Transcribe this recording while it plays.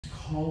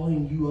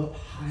calling you up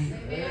higher.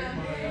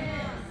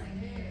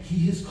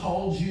 He has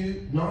called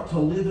you not to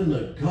live in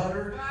the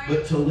gutter,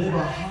 but to live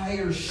a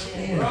higher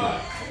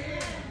standard.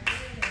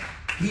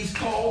 He's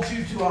called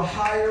you to a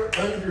higher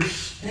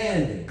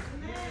understanding.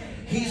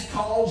 He's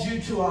called you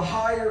to a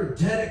higher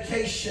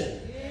dedication.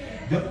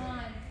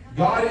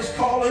 God is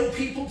calling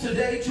people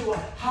today to a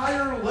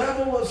higher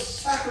level of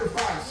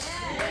sacrifice.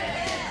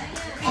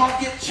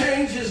 Pocket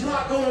change is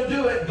not going to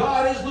do it.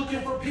 God is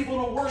looking for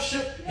people to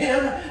worship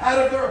Him out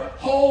of their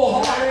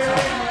whole heart.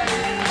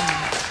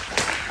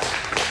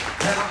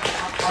 Now,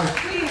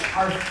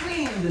 our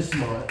theme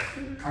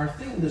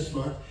this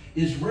month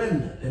is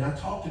remnant. And I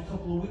talked a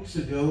couple of weeks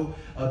ago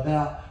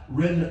about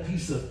remnant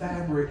piece of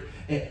fabric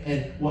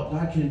and what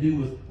God can do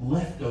with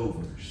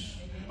leftovers.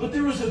 But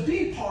there was a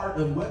B part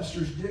of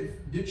Webster's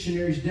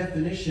dictionary's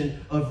definition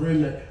of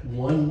remnant.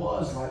 One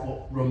was like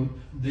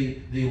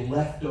the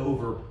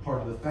leftover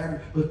part of the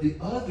fabric, but the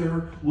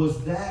other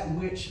was that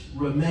which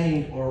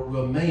remained or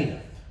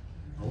remaineth.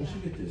 I want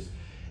you to get this.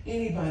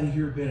 Anybody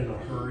here been in a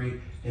hurry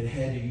and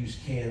had to use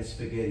canned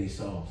spaghetti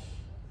sauce?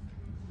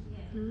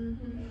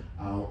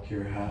 I don't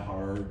care how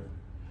hard,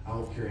 I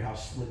don't care how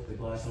slick the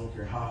glass, I don't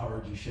care how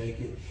hard you shake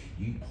it,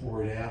 you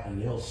pour it out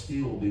and there'll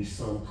still be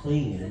some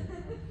clinging.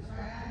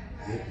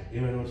 You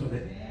know what I'm talking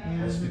about?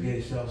 That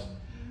spaghetti sauce.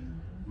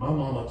 My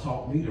mama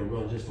taught me to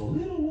run just a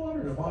little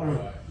water in the bottom.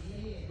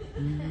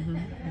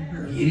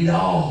 Get it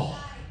all.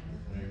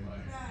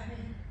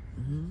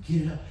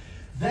 Get it all.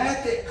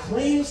 That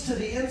clings to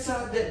the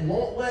inside, that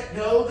won't let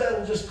go,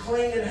 that'll just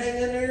cling and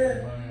hang in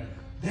there,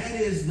 that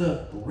is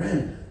the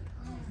remnant.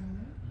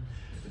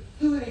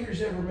 Who in here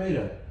has ever made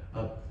a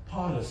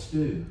pot of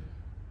stew?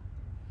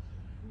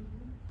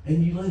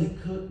 And you let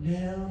it cook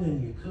down,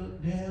 and you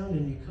cook down,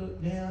 and you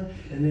cook down,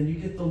 and then you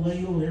get the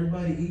ladle, and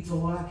everybody eats a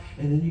lot,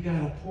 and then you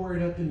got to pour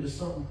it up into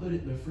something, put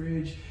it in the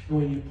fridge, and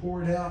when you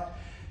pour it out,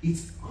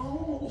 it's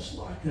almost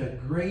like a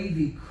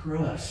gravy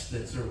crust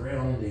that's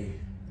around the...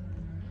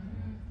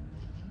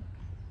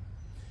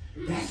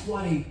 That's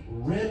what a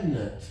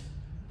remnant,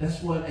 that's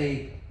what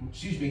a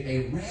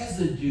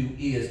residue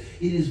is.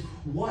 It is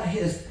what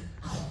has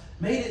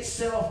made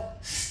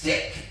itself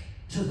stick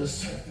to the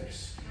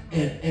surface.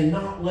 And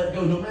not let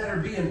go. No matter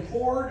being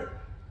poured,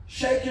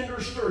 shaken,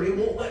 or stirred, it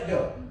won't let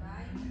go.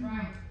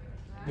 Right.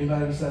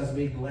 Anybody besides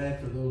me glad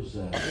for those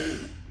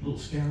little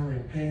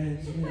scouring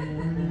pads?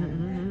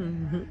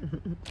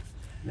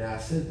 Now, I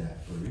said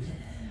that for a reason.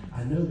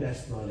 I know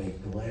that's not a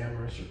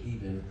glamorous or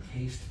even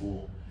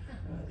tasteful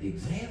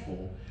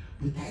example,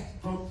 but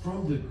that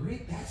from the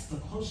Greek, that's the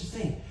closest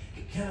thing.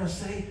 Can I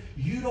say,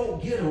 you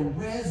don't get a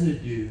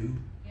residue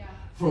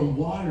from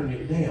watering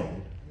it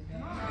down.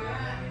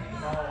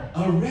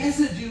 A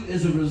residue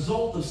is a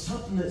result of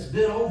something that's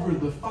been over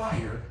the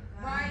fire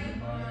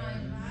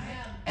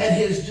and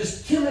has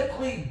just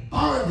chemically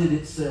bonded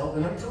itself.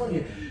 And I'm telling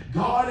you,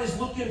 God is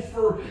looking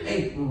for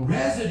a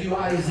residue.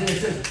 Isaiah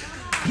says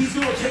He's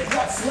going to take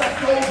what's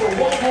left over,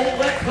 what won't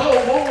let go,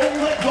 what won't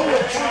let go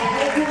of truth,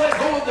 what won't let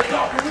go of the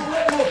doctrine, what won't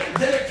let go of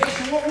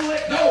dedication, what won't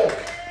let go.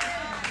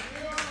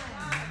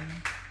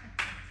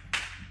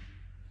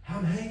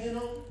 I'm hanging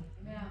on.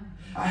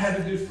 I have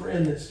a good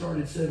friend that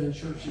started 7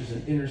 churches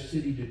in inner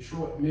city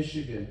Detroit,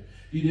 Michigan.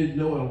 You didn't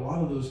know it, a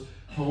lot of those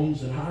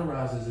homes and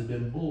high-rises had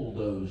been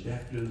bulldozed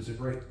after there was a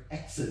great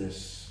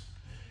exodus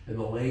in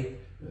the late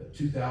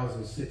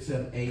 2006,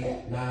 7,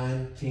 8,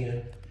 9,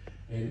 10,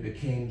 and it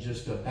became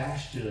just a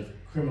bastion of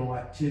criminal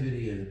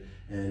activity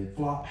and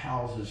flop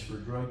houses for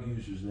drug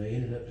users, and they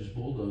ended up just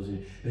bulldozing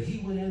it. But he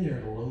went in there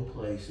at a low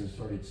place and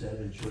started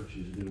 7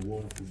 churches and did a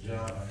wonderful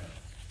job.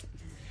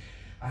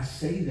 I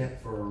say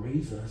that for a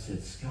reason. I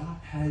said,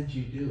 Scott, how'd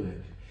you do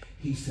it?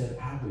 He said,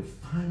 I would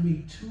find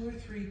me 2 or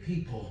 3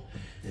 people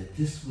that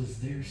this was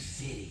their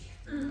city.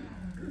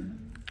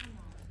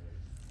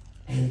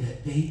 And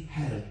that they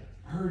had an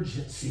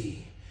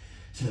urgency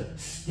to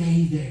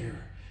stay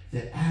there.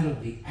 That out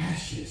of the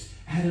ashes,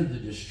 out of the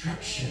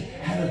destruction,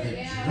 out of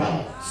the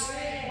drugs,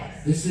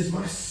 this is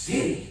my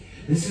city.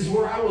 This is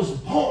where I was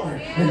born.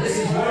 And this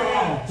is where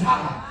I'll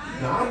die.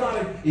 Now, I'm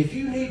not, if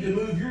you need to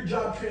move your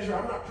job transfer,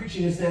 I'm not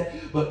preaching this, that,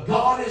 but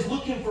God is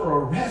looking for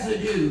a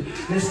residue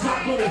that's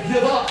not going to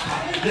give up,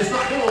 that's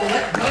not going to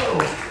let go.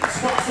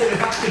 Scott said,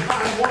 if I can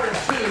find 1 or 2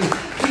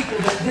 people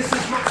that this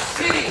is my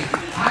city,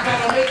 I got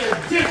to make a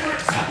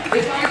difference.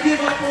 If I give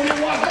up on it,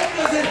 what hope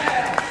does it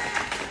have?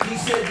 He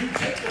said, you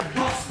take the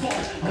gospel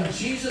of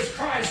Jesus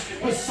Christ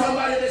with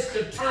somebody that's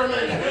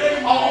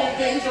determined. All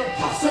things are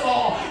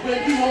possible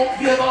when you won't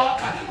give up,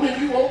 when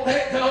you won't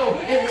let go,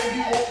 and when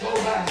you won't go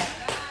back.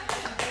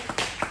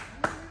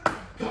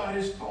 God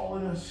is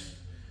calling us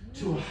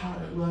to a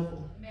higher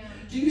level.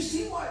 Do you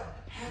see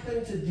what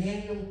happened to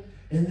Daniel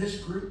and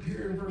this group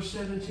here in verse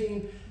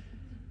 17?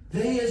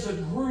 They as a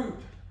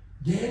group,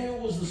 Daniel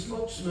was the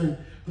spokesman,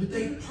 but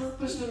they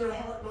purposed in their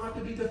heart not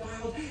to be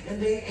defiled,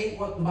 and they ate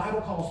what the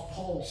Bible calls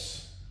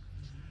pulse.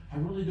 I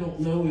really don't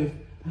know if,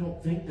 I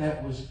don't think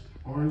that was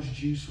orange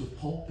juice with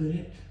pulp in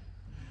it.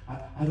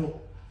 I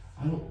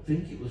don't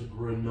think it was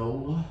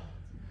granola.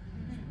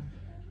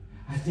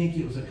 I think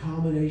it was a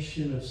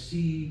combination of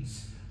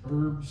seeds,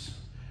 herbs,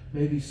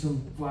 maybe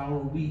some flour,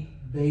 wheat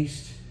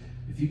based,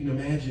 if you can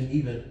imagine,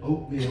 even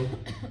oatmeal.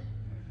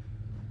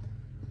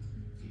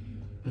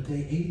 But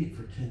they ate it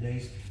for 10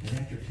 days, and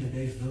after 10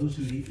 days, those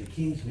who eat the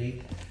king's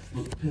meat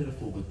looked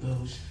pitiful, but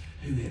those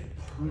who had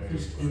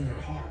purposed in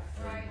their heart.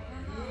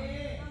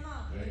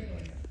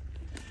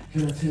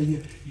 Can I tell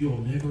you,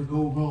 you'll never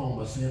go wrong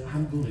by saying,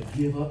 I'm going to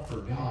give up for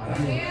God.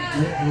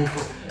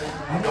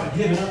 I'm not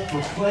giving up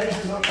for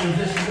pleasure, not for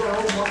this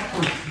world, not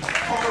for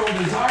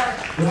carnal desire,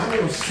 but I'm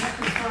going to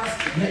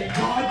sacrifice that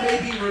God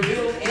may be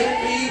revealed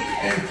in me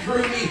and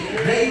through me.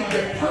 They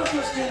that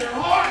purposed in their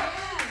heart.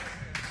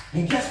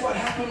 And guess what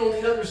happened on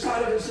the other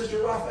side of it, Sister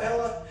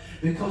Rafaela?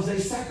 Because they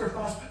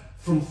sacrificed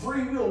from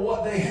free will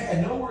what they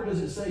had. Nowhere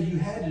does it say you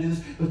had to do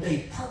this, but they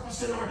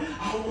purpose in heart.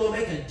 I want to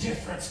make a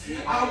difference.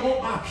 I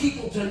want my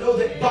people to know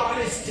that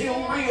God is still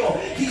real.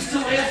 He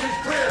still answers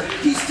prayer.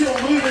 He's still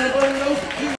moving among those who